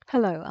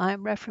Hello, I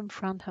am Reverend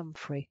Fran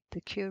Humphry, the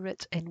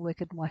curate in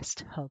Wigan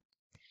West Hub.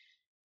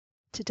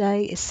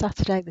 Today is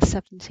Saturday the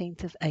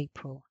 17th of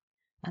April,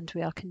 and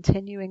we are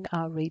continuing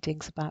our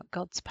readings about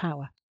God's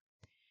power.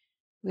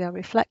 We are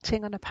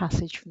reflecting on a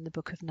passage from the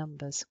book of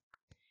Numbers.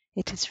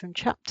 It is from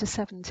chapter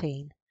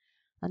 17,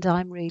 and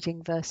I'm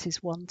reading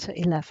verses 1 to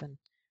 11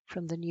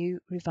 from the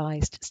New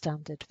Revised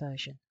Standard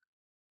Version.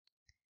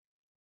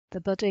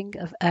 The budding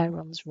of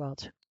Aaron's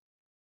rod.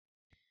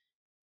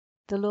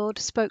 The Lord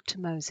spoke to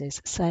Moses,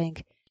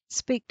 saying,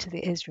 "Speak to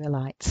the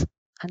Israelites,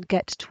 and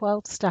get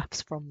 12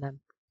 staffs from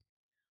them,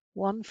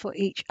 one for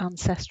each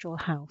ancestral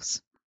house,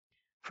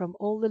 from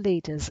all the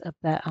leaders of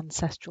their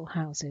ancestral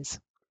houses.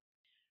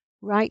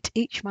 Write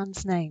each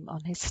man's name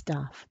on his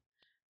staff,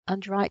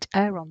 and write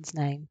Aaron's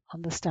name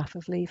on the staff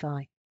of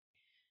Levi,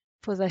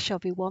 for there shall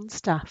be one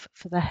staff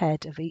for the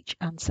head of each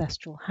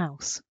ancestral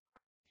house.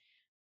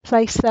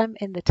 Place them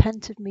in the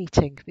tent of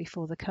meeting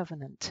before the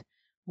covenant,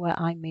 where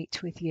I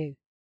meet with you.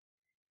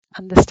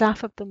 And the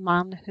staff of the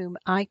man whom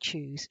I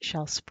choose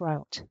shall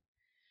sprout.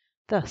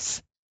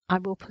 Thus I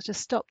will put a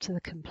stop to the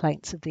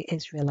complaints of the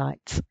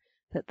Israelites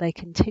that they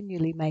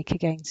continually make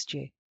against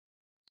you."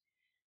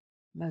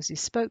 Moses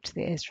spoke to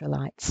the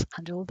Israelites,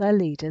 and all their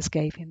leaders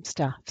gave him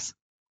staffs,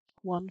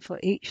 one for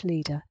each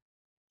leader,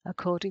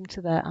 according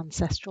to their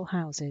ancestral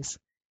houses,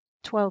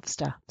 12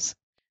 staffs,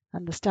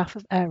 and the staff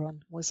of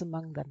Aaron was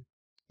among them.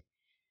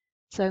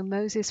 So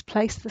Moses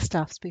placed the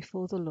staffs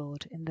before the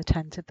Lord in the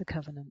tent of the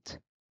covenant.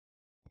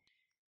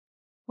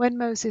 When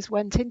Moses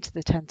went into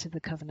the tent of the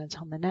covenant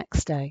on the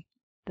next day,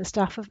 the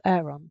staff of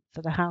Aaron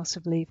for the house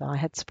of Levi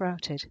had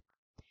sprouted.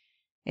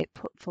 It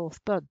put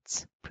forth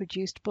buds,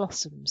 produced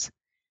blossoms,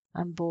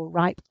 and bore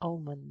ripe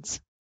almonds.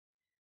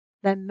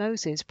 Then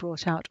Moses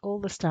brought out all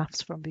the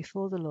staffs from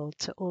before the Lord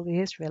to all the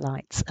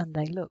Israelites, and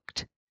they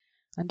looked,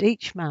 and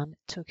each man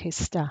took his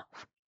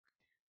staff.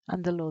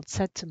 And the Lord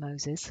said to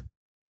Moses,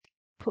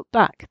 "Put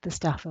back the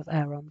staff of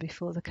Aaron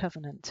before the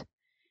covenant,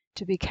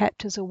 to be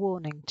kept as a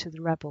warning to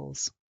the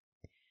rebels,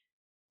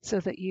 so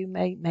that you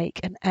may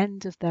make an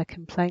end of their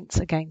complaints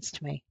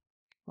against me,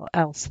 or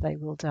else they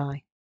will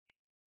die."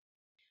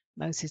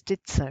 Moses did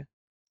so.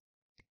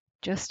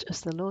 Just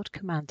as the Lord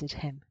commanded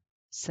him,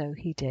 so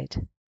he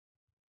did.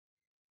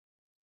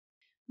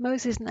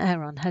 Moses and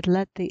Aaron had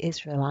led the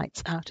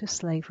Israelites out of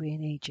slavery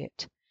in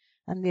Egypt,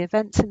 and the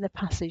events in the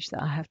passage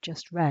that I have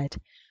just read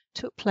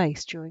took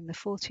place during the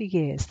 40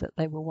 years that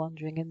they were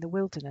wandering in the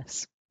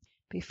wilderness,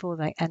 before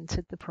they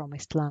entered the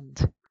promised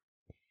land.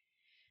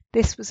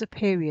 This was a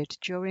period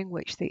during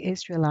which the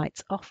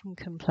Israelites often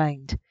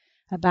complained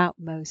about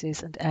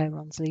Moses and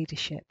Aaron's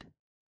leadership.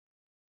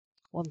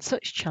 One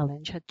such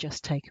challenge had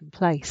just taken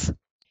place.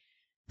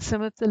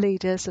 Some of the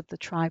leaders of the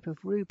tribe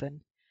of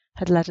Reuben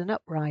had led an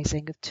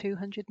uprising of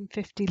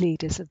 250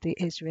 leaders of the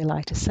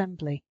Israelite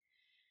assembly,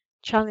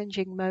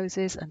 challenging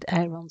Moses and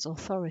Aaron's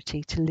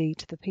authority to lead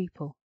the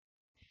people.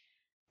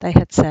 They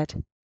had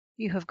said,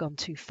 "You have gone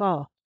too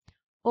far.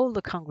 All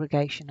the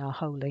congregation are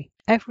holy,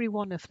 every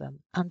one of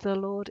them, and the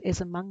Lord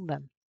is among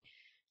them.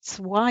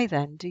 So why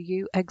then do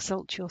you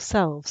exalt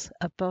yourselves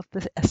above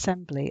the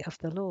assembly of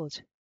the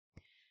Lord?"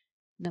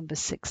 Numbers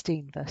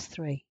 16, verse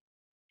 3.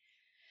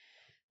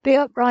 The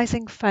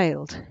uprising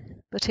failed,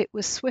 but it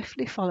was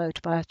swiftly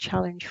followed by a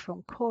challenge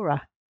from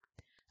Korah,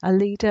 a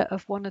leader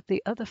of one of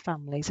the other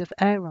families of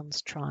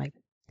Aaron's tribe,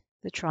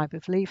 the tribe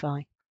of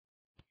Levi.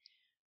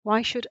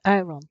 Why should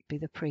Aaron be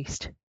the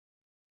priest?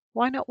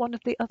 Why not one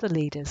of the other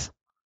leaders?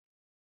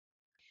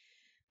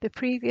 The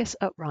previous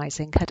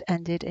uprising had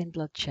ended in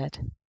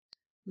bloodshed.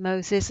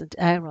 Moses and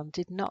Aaron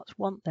did not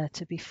want there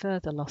to be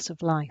further loss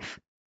of life.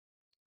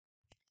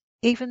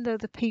 Even though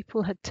the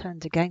people had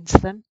turned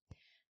against them,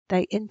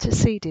 they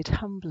interceded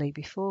humbly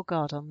before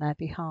God on their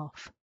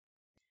behalf.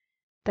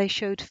 They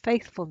showed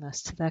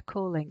faithfulness to their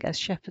calling as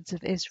shepherds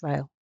of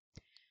Israel,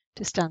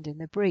 to stand in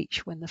the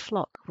breach when the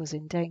flock was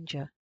in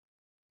danger.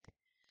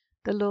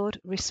 The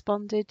Lord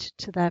responded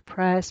to their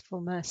prayers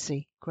for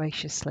mercy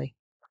graciously.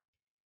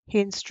 He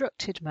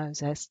instructed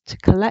Moses to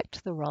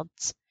collect the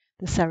rods,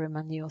 the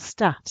ceremonial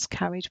staffs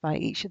carried by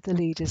each of the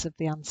leaders of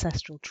the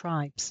ancestral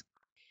tribes.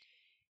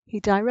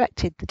 He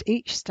directed that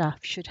each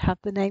staff should have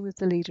the name of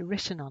the leader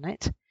written on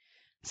it,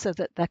 so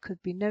that there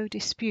could be no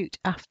dispute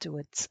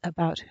afterwards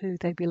about who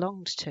they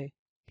belonged to,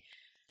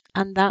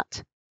 and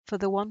that, for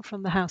the one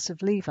from the house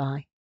of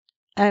Levi,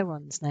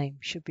 Aaron's name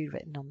should be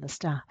written on the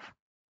staff.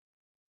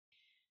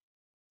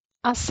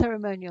 As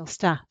ceremonial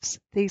staffs,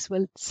 these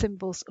were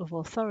symbols of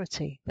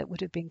authority that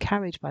would have been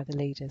carried by the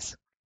leaders.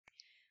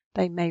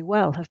 They may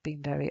well have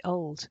been very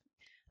old,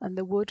 and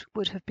the wood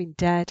would have been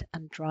dead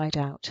and dried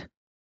out.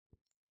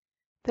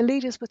 The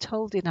leaders were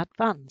told in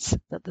advance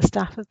that the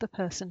staff of the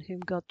person whom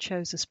God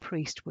chose as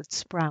priest would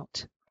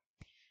sprout.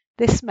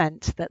 This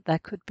meant that there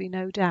could be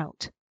no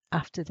doubt,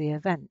 after the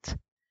event,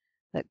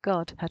 that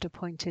God had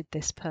appointed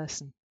this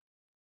person.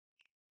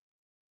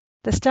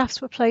 The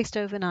staffs were placed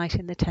overnight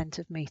in the tent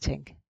of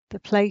meeting, the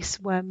place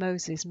where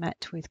Moses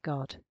met with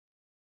God.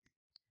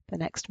 The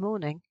next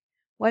morning,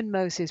 when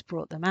Moses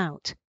brought them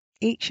out,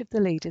 each of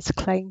the leaders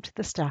claimed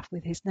the staff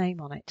with his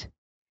name on it.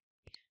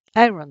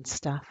 Aaron's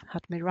staff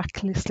had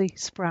miraculously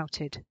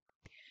sprouted,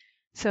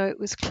 so it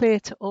was clear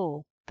to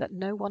all that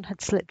no one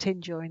had slipped in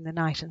during the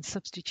night and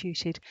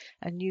substituted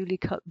a newly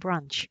cut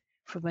branch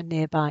from a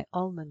nearby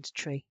almond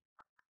tree.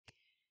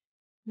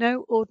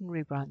 No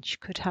ordinary branch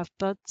could have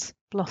buds,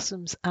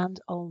 blossoms, and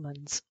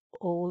almonds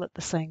all at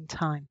the same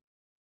time.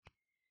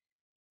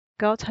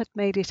 God had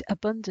made it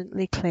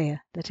abundantly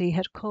clear that he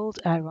had called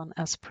Aaron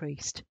as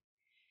priest.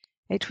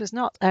 It was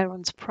not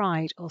Aaron's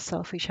pride or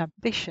selfish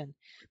ambition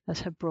that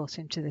had brought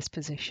him to this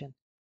position.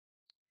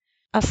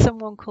 As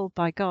someone called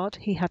by God,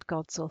 he had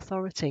God's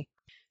authority.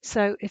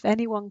 So if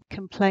anyone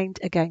complained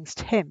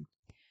against him,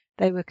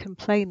 they were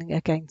complaining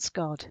against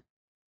God.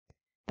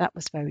 That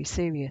was very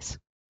serious.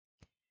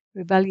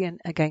 Rebellion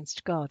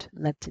against God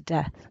led to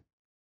death.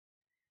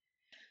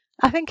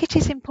 I think it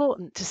is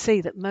important to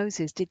see that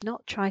Moses did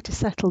not try to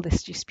settle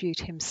this dispute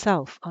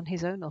himself on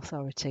his own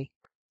authority.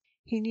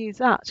 He knew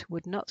that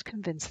would not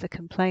convince the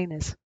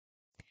complainers.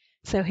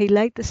 So he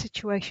laid the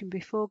situation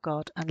before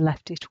God and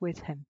left it with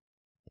him.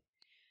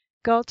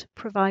 God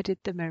provided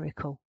the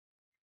miracle,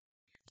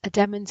 a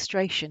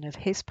demonstration of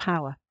his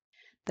power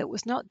that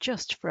was not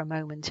just for a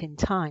moment in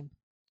time.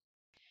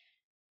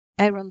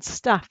 Aaron's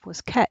staff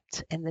was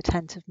kept in the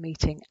tent of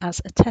meeting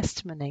as a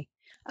testimony,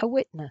 a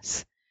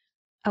witness,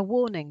 a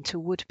warning to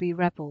would-be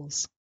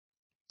rebels.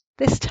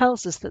 This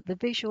tells us that the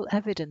visual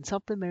evidence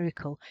of the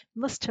miracle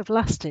must have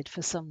lasted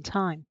for some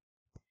time.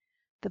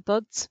 The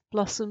buds,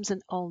 blossoms,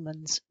 and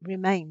almonds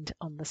remained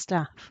on the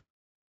staff.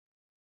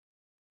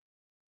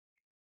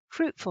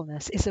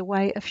 Fruitfulness is a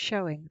way of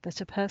showing that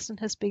a person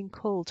has been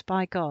called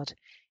by God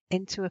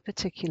into a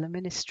particular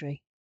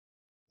ministry.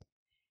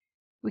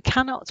 We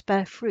cannot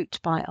bear fruit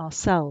by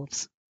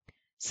ourselves,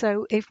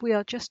 so if we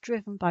are just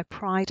driven by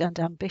pride and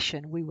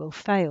ambition, we will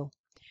fail,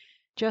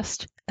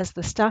 just as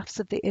the staffs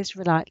of the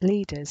Israelite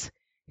leaders,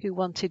 who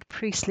wanted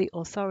priestly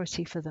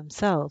authority for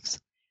themselves,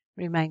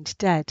 remained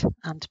dead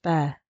and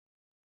bare.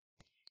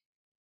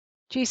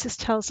 Jesus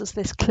tells us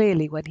this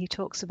clearly when he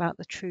talks about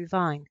the true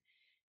vine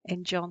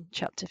in John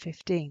chapter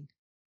 15.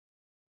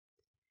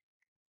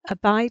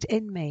 Abide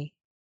in me,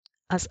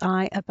 as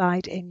I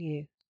abide in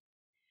you.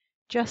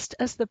 Just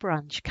as the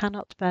branch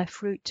cannot bear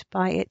fruit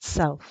by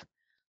itself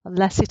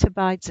unless it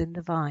abides in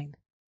the vine,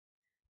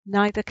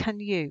 neither can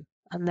you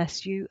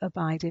unless you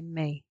abide in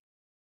me.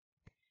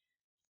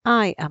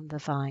 I am the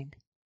vine,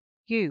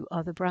 you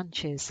are the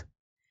branches.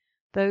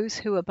 Those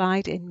who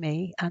abide in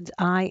me and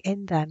I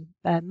in them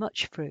bear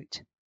much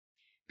fruit,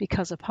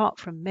 because apart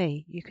from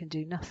me you can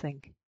do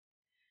nothing.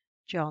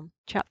 John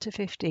chapter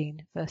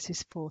 15,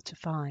 verses 4 to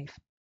 5.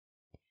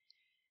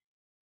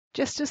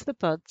 Just as the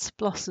buds,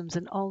 blossoms,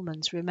 and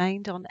almonds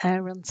remained on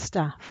Aaron's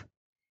staff,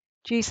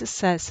 Jesus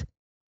says,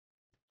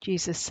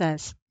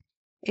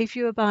 if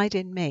you abide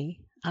in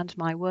me, and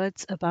my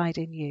words abide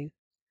in you,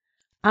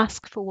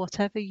 ask for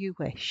whatever you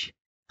wish,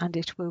 and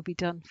it will be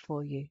done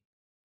for you.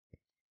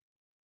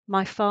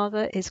 My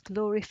Father is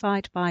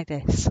glorified by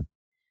this,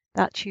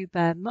 that you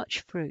bear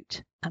much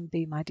fruit and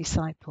be my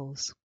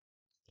disciples.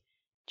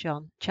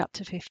 John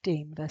chapter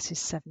 15, verses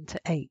 7 to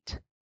 8.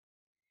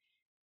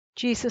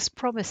 Jesus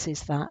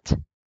promises that,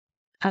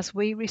 as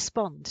we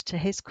respond to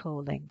his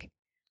calling,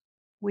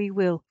 we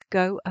will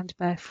go and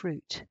bear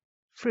fruit,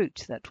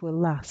 fruit that will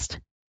last.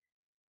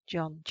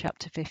 John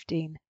chapter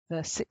 15,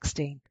 verse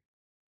 16.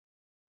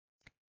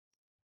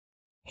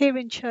 Here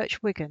in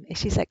Church Wigan,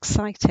 it is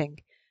exciting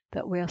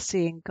that we are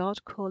seeing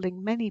God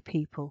calling many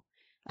people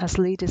as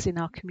leaders in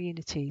our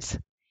communities,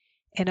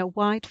 in a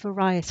wide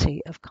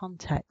variety of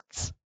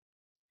contexts.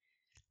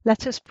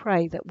 Let us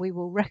pray that we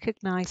will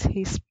recognise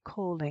his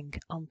calling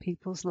on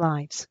people's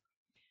lives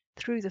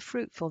through the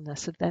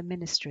fruitfulness of their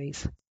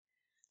ministries,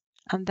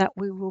 and that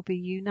we will be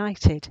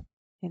united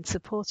in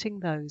supporting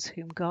those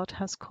whom God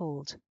has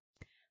called,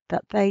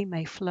 that they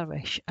may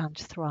flourish and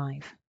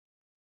thrive.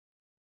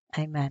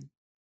 Amen.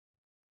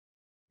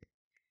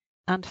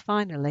 And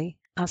finally,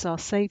 as our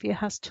Saviour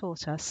has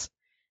taught us,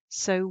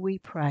 so we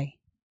pray.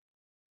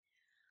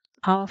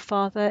 Our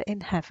Father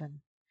in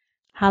heaven,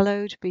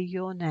 hallowed be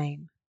your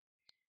name.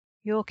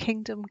 Your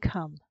kingdom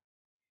come.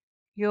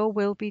 Your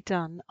will be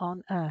done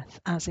on earth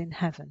as in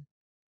heaven.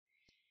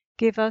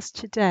 Give us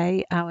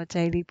today our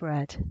daily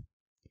bread.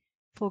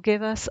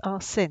 Forgive us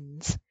our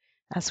sins,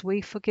 as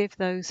we forgive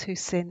those who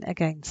sin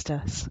against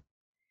us.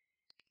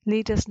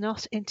 Lead us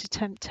not into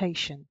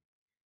temptation,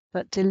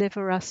 but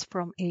deliver us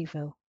from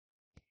evil.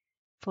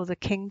 For the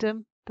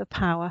kingdom, the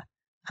power,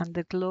 and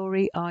the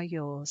glory are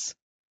yours,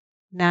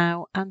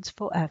 now and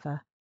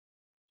forever.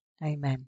 Amen.